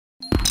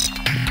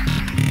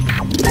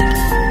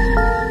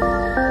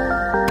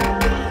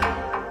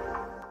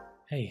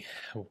Hey,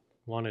 I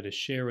wanted to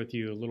share with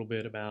you a little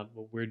bit about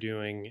what we're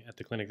doing at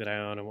the clinic that I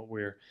own and what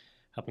we're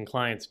helping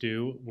clients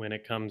do when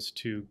it comes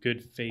to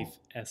good faith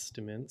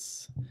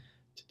estimates.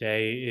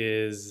 Today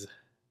is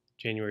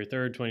January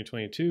 3rd,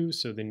 2022,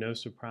 so the No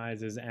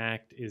Surprises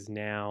Act is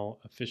now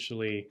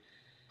officially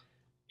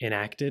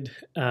enacted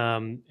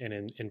and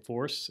in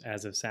force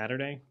as of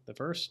Saturday, the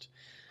 1st.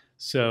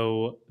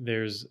 So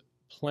there's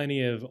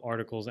plenty of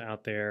articles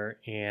out there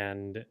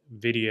and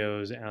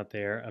videos out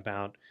there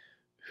about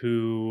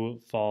who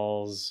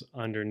falls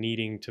under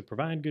needing to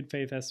provide good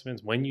faith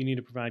estimates, when you need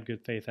to provide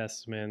good faith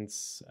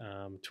estimates,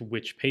 to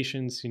which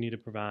patients you need to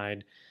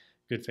provide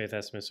good faith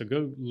estimates. So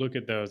go look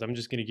at those. I'm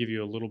just going to give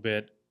you a little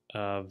bit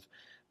of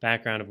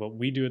background of what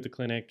we do at the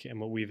clinic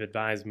and what we've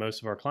advised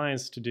most of our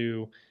clients to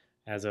do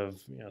as of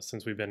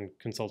since we've been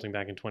consulting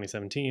back in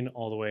 2017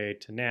 all the way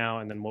to now,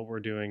 and then what we're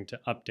doing to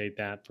update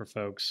that for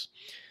folks,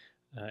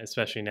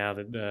 especially now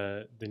that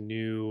the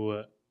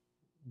new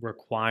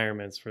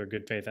requirements for a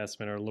good faith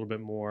estimate are a little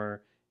bit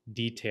more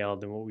detailed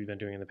than what we've been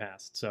doing in the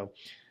past. So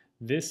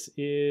this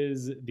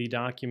is the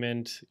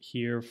document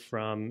here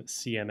from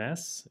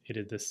CMS. It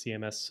is the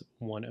CMS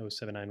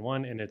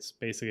 10791, and it's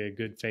basically a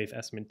good faith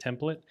estimate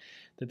template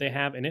that they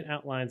have, and it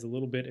outlines a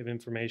little bit of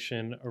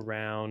information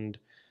around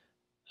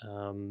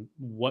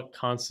what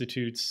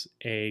constitutes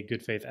a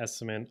good faith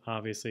estimate.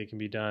 Obviously, it can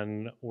be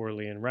done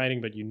orally in writing,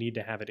 but you need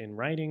to have it in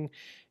writing.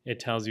 It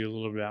tells you a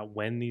little bit about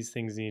when these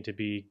things need to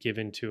be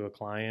given to a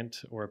client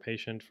or a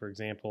patient. For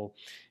example,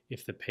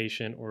 if the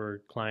patient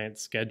or client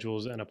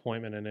schedules an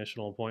appointment,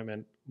 initial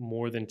appointment,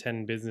 more than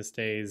 10 business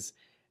days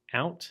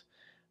out,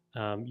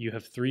 you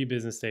have 3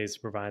 business days to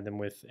provide them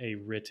with a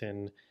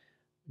written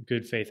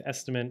good faith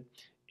estimate.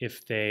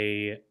 If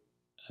they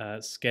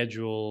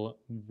schedule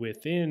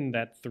within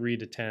that 3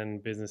 to 10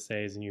 business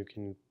days, and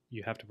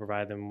you have to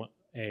provide them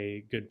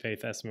a good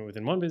faith estimate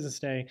within 1 business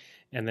day.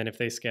 And then if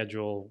they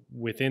schedule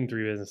within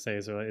 3 business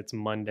days, or it's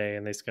Monday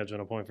and they schedule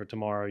an appointment for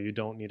tomorrow, you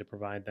don't need to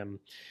provide them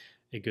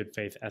a good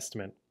faith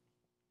estimate.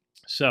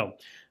 So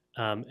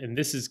and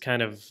this is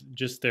kind of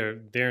just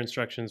their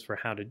instructions for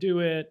how to do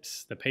it,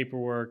 the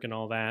paperwork and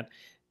all that.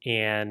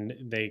 And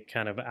they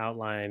kind of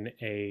outline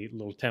a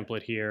little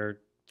template here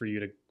for you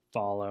to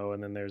follow,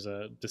 and then there's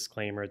a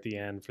disclaimer at the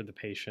end for the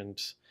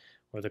patient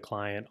or the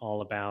client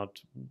all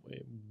about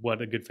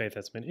what a good faith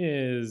estimate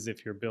is.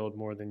 If you're billed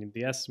more than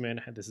the estimate,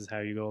 this is how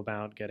you go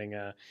about getting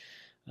a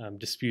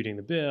disputing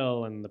the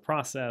bill and the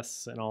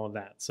process and all of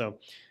that. So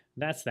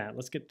that's that.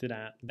 Let's get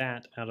to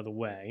that out of the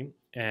way,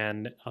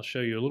 and I'll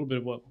show you a little bit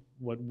of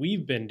what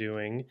we've been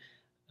doing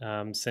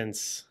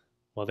since.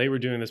 Well, they were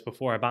doing this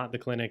before I bought the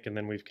clinic, and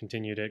then we've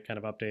continued it, kind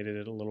of updated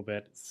it a little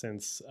bit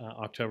since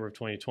October of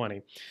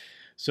 2020.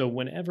 So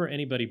whenever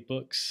anybody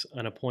books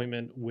an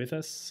appointment with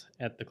us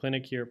at the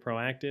clinic here at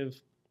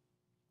Proactive,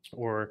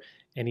 or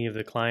any of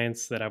the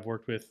clients that I've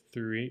worked with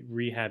through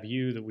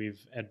RehabU that we've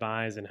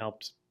advised and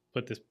helped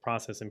put this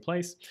process in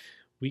place,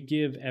 we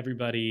give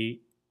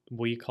everybody,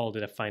 we called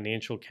it a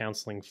financial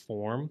counseling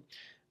form.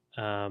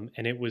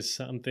 And it was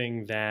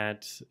something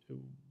that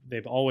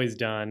they've always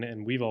done,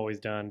 and we've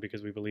always done,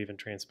 because we believe in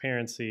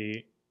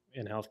transparency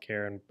in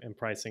healthcare and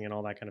pricing and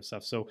all that kind of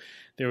stuff. So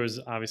there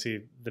was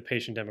obviously the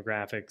patient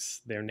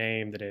demographics, their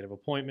name, the date of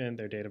appointment,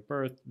 their date of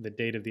birth, the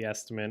date of the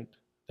estimate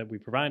that we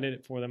provided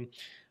it for them.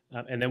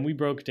 And then we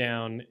broke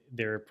down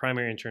their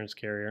primary insurance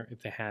carrier,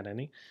 if they had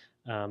any,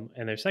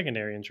 and their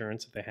secondary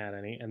insurance, if they had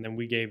any. And then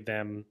we gave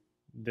them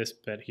this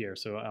bit here.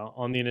 So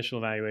on the initial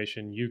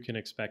evaluation, you can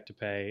expect to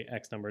pay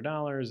X number of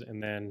dollars,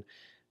 and then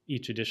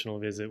each additional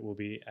visit will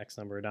be X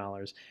number of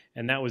dollars.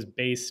 And that was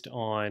based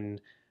on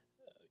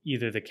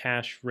either the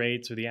cash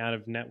rates or the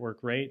out-of-network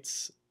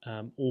rates,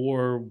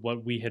 or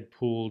what we had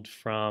pulled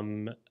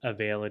from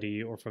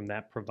Availity or from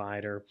that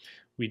provider.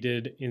 We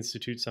did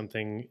institute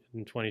something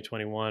in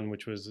 2021,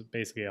 which was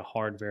basically a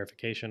hard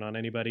verification on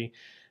anybody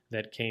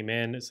that came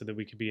in, so that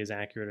we could be as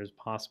accurate as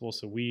possible.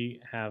 So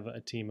we have a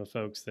team of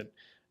folks that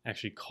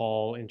actually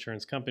call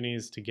insurance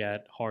companies to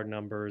get hard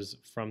numbers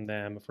from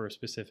them for a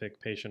specific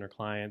patient or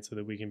client, so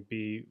that we can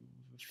be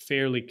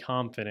fairly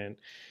confident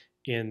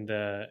in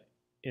the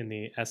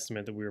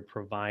estimate that we were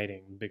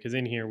providing. Because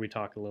in here we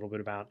talk a little bit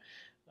about,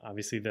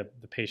 obviously the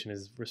patient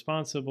is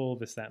responsible,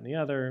 this, that, and the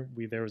other.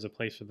 There was a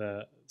place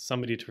for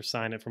somebody to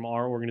sign it from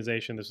our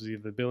organization. This was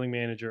either the billing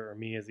manager or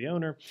me as the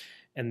owner,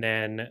 and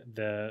then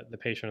the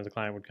patient or the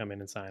client would come in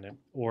and sign it.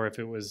 Or if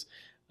it was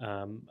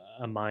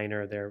a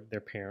minor,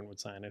 their parent would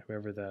sign it,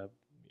 whoever the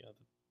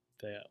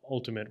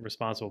ultimate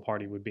responsible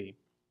party would be.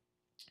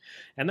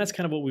 And that's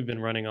kind of what we've been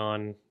running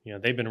on.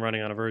 They've been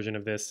running on a version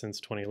of this since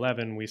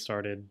 2011.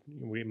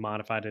 We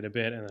modified it a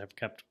bit and have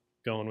kept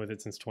going with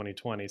it since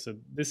 2020. So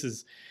this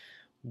is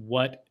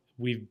what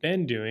we've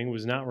been doing.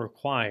 Was not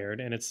required,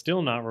 and it's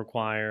still not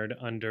required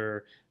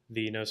under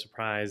the No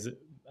Surprise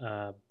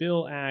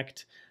Bill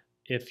Act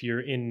if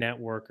you're in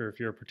network or if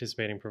you're a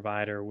participating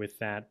provider with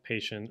that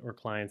patient or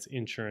client's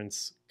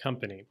insurance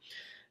company.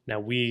 Now,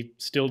 we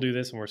still do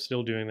this, and we're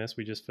still doing this.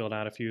 We just filled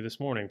out a few this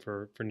morning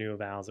for new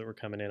evals that were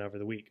coming in over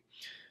the week.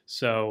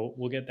 So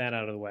we'll get that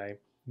out of the way.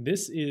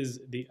 This is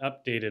the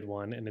updated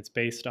one, and it's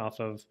based off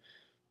of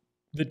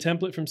the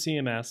template from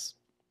CMS.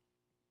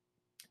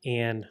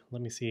 And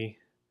let me see,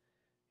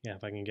 yeah,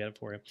 if I can get it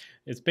for you.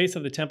 It's based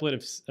on the template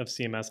of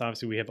CMS.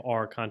 Obviously, we have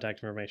our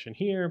contact information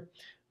here.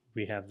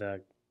 We have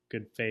the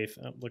good faith.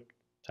 Oh, look,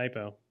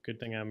 typo. Good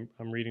thing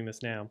I'm reading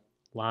this now.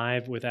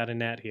 Live without a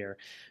net here.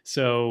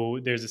 So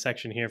there's a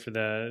section here for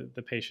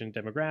the patient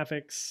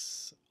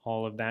demographics,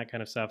 all of that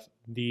kind of stuff.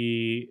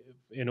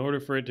 In order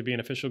for it to be an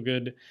official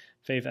good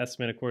faith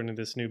estimate according to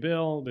this new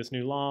bill, this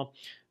new law,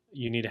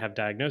 you need to have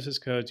diagnosis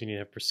codes, you need to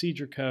have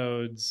procedure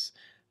codes,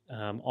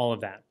 all of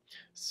that.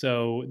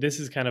 So this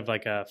is kind of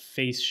like a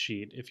face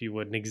sheet, if you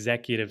would, an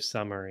executive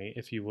summary,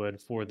 if you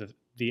would, for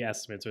the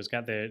estimate. So it's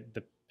got the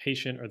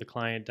patient or the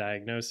client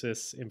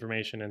diagnosis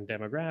information and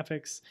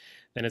demographics.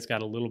 Then it's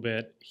got a little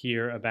bit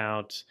here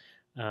about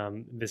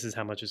this is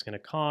how much it's going to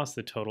cost,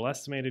 the total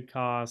estimated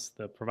cost,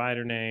 the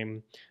provider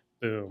name,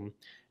 boom.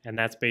 And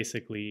that's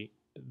basically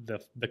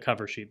the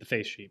cover sheet, the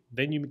face sheet.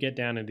 Then you get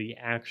down to the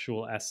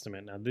actual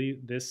estimate. Now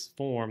this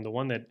form, the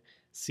one that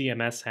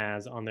CMS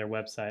has on their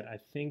website, I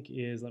think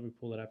is, let me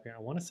pull it up here.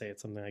 I want to say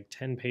it's something like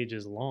 10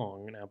 pages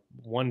long. Now,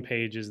 one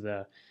page is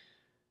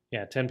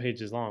 10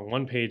 pages long.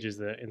 One page is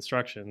the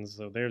instructions.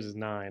 So theirs is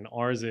 9.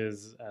 Ours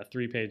is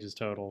 3 pages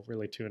total,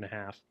 really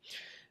 2.5.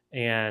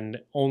 And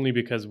only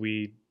because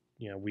we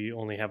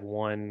only have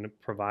one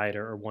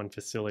provider or one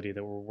facility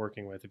that we're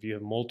working with. If you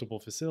have multiple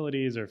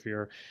facilities, or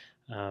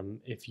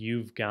if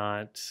you've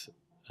got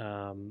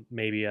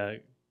maybe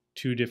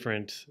two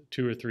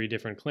or three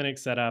different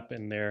clinics set up,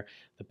 and the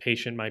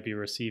patient might be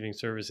receiving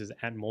services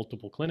at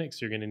multiple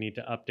clinics, you're going to need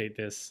to update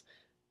this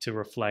to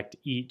reflect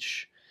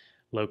each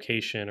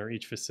location or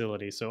each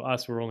facility. So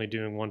we're only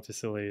doing one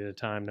facility at a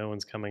time. No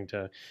one's coming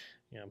to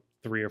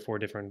 3 or 4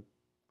 different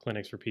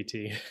clinics for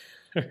PT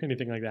or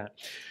anything like that.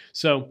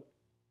 So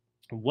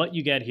what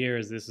you get here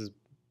is this is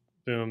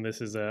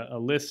a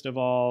list of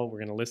all. We're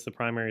going to list the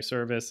primary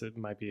service. It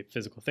might be a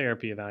physical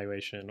therapy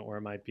evaluation, or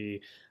it might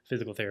be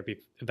physical therapy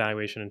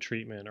evaluation and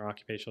treatment, or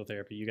occupational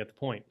therapy. You get the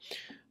point.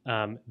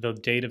 The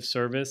date of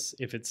service,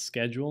 if it's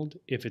scheduled.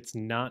 If it's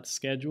not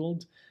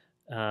scheduled,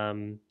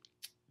 then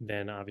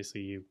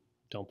obviously you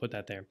don't put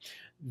that there.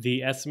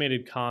 The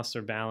estimated costs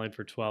are valid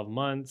for 12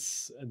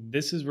 months.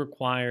 This is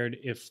required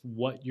if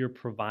what you're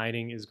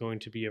providing is going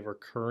to be a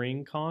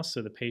recurring cost.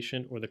 So the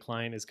patient or the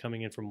client is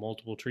coming in for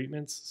multiple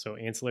treatments. So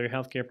ancillary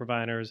healthcare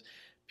providers,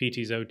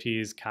 PTs,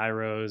 OTs,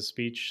 chiros,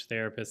 speech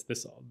therapists,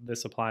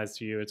 this applies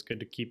to you. It's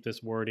good to keep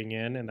this wording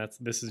in, and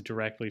this is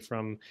directly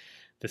from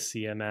the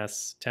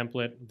CMS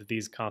template, that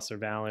these costs are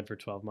valid for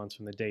 12 months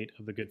from the date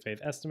of the good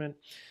faith estimate.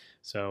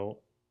 So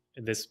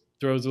this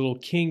throws a little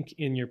kink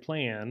in your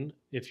plan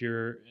if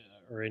you're,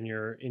 or in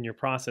your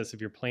process,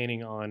 if you're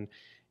planning on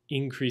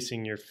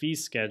increasing your fee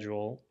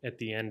schedule at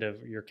the end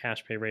of your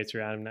cash pay rates,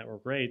 your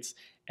out-of-network rates,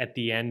 at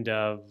the end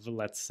of,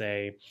 let's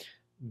say,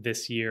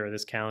 this year or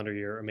this calendar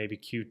year, or maybe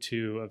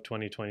Q2 of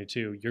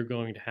 2022, you're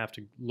going to have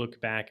to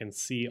look back and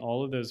see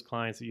all of those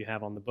clients that you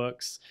have on the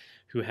books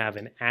who have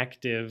an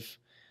active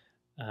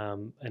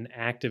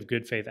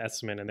good faith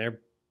estimate, and they're,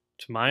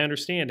 to my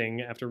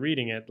understanding, after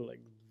reading it,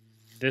 like,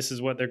 this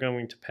is what they're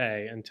going to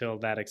pay until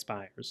that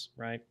expires,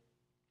 right?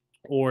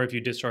 Or if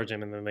you discharge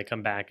them and then they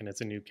come back and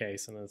it's a new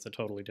case and it's a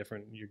totally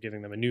different, you're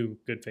giving them a new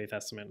good faith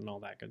estimate and all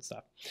that good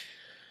stuff.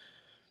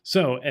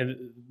 So,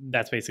 and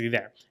that's basically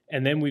there.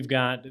 And then we've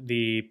got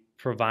the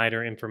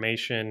provider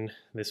information.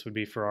 This would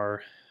be for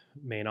our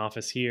main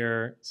office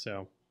here.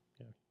 So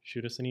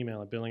shoot us an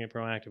email at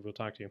billing@proactive. We'll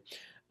talk to you.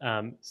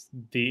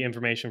 The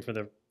information for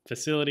the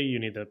facility, you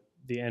need the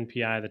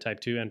NPI, the type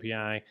 2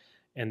 NPI,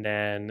 and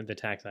then the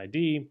tax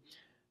ID.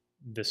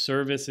 The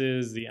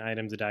services, the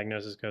items, the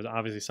diagnosis codes.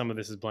 Obviously, some of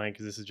this is blank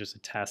because this is just a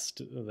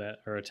test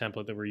or a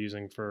template that we're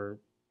using for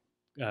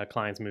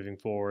clients moving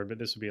forward. But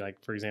this would be like,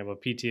 for example, a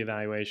PT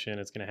evaluation.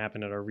 It's going to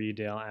happen at our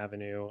Reeddale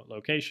Avenue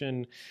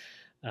location.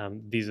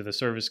 These are the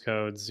service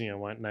codes,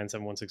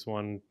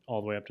 97161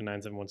 all the way up to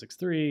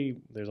 97163.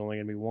 There's only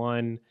going to be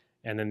one,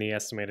 and then the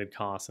estimated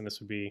cost. And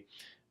this would be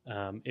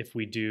if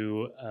we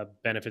do a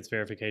benefits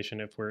verification,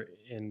 if we're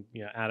in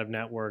out of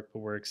network,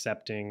 but we're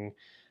accepting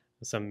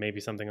maybe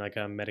something like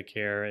a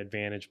Medicare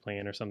Advantage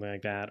plan or something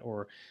like that,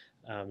 or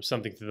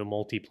something through the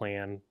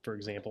multi-plan, for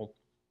example.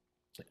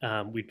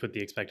 We'd put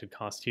the expected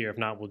cost here. If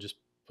not, we'll just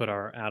put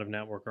our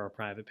out-of-network or our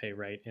private pay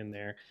rate in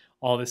there.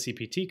 All the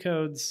CPT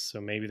codes,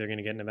 so maybe they're going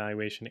to get an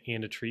evaluation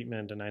and a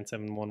treatment, a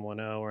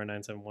 97110 or a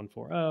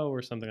 97140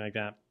 or something like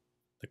that,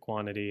 the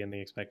quantity and the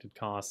expected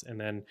costs. And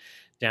then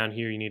down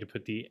here, you need to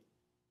put the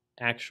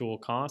actual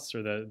costs,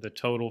 or the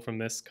total from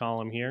this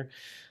column here.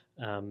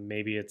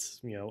 Maybe it's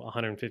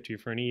 $150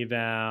 for an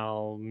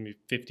eval,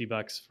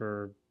 $50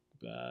 for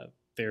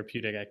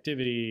therapeutic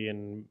activity,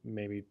 and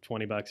maybe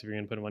 $20 if you're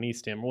going to put them on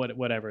eSTEM, or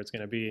whatever it's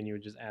going to be, and you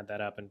would just add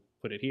that up and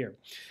put it here.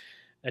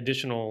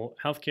 Additional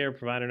healthcare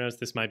provider notes.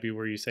 This might be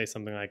where you say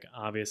something like,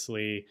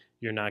 obviously,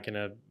 you're not going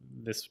to,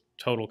 this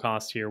total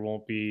cost here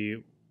won't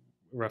be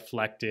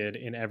reflected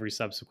in every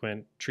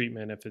subsequent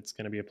treatment if it's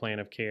going to be a plan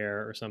of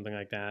care or something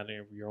like that.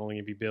 You're only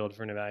going to be billed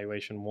for an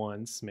evaluation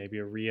once, maybe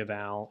a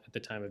re-eval at the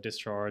time of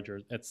discharge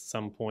or at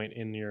some point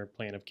in your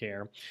plan of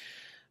care.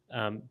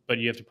 But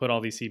you have to put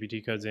all these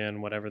CPT codes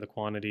in, whatever the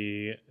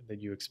quantity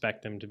that you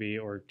expect them to be,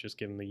 or just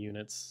give them the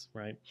units,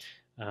 right?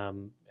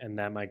 And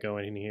that might go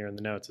in here in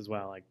the notes as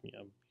well. Like,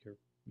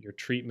 your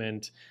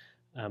treatment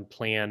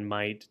plan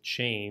might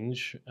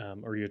change,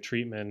 or your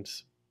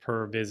treatment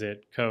per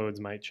visit codes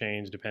might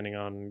change depending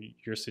on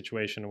your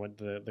situation and what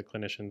the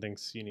clinician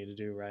thinks you need to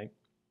do, right?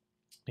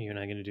 You're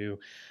not going to do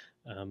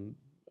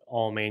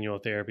all manual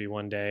therapy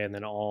one day and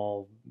then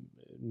all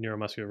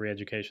neuromuscular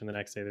reeducation the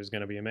next day. There's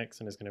going to be a mix,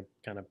 and it's going to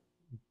kind of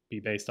be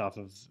based off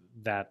of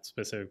that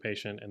specific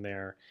patient and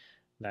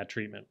that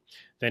treatment.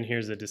 Then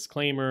here's a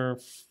disclaimer,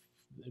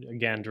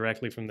 again,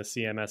 directly from the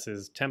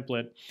CMS's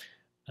template,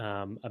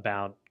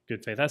 about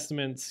good faith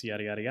estimates,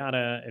 yada, yada,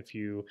 yada. If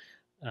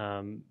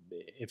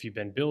you've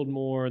been billed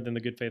more than the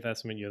good faith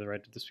estimate, you have the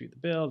right to dispute the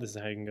bill. This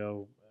is how you can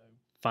go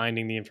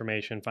finding the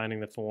information, finding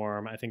the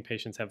form. I think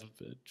patients have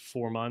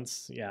 4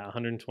 months,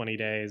 120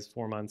 days,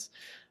 4 months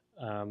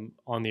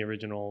on the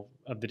original,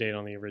 of the date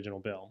on the original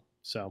bill.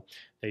 So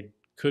they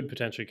could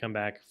potentially come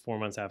back 4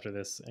 months after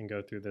this and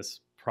go through this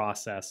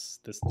process,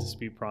 this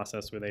dispute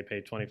process, where they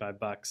pay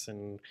 $25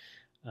 and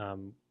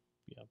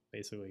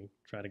basically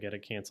try to get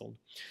it canceled.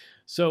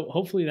 So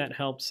hopefully that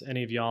helps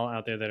any of y'all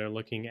out there that are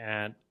looking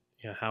at,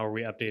 how are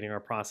we updating our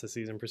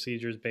processes and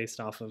procedures based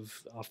off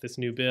this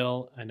new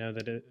bill. I know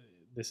that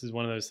this is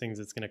one of those things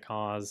that's going to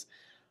cause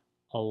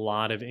a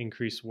lot of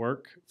increased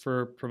work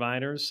for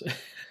providers.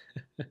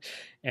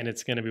 And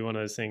it's going to be one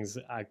of those things.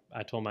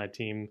 I told my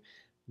team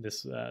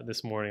this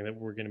morning that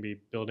we're going to be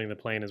building the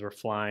plane as we're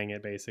flying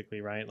it,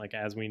 basically, right? Like,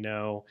 as we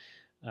know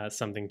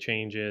something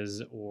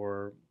changes,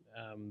 or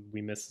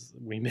we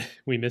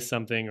miss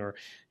something, or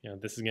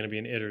this is going to be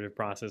an iterative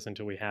process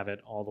until we have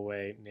it all the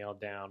way nailed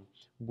down.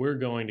 We're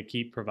going to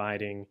keep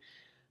providing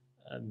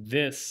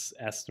this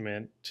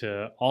estimate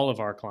to all of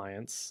our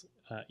clients,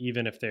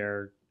 even if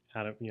they're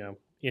out of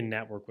in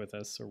network with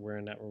us, or we're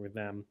in network with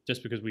them,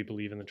 just because we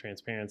believe in the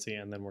transparency.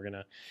 And then we're going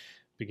to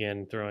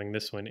begin throwing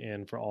this one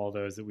in for all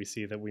those that we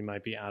see that we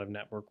might be out of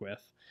network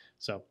with.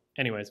 So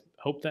anyways,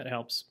 hope that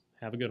helps.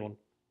 Have a good one.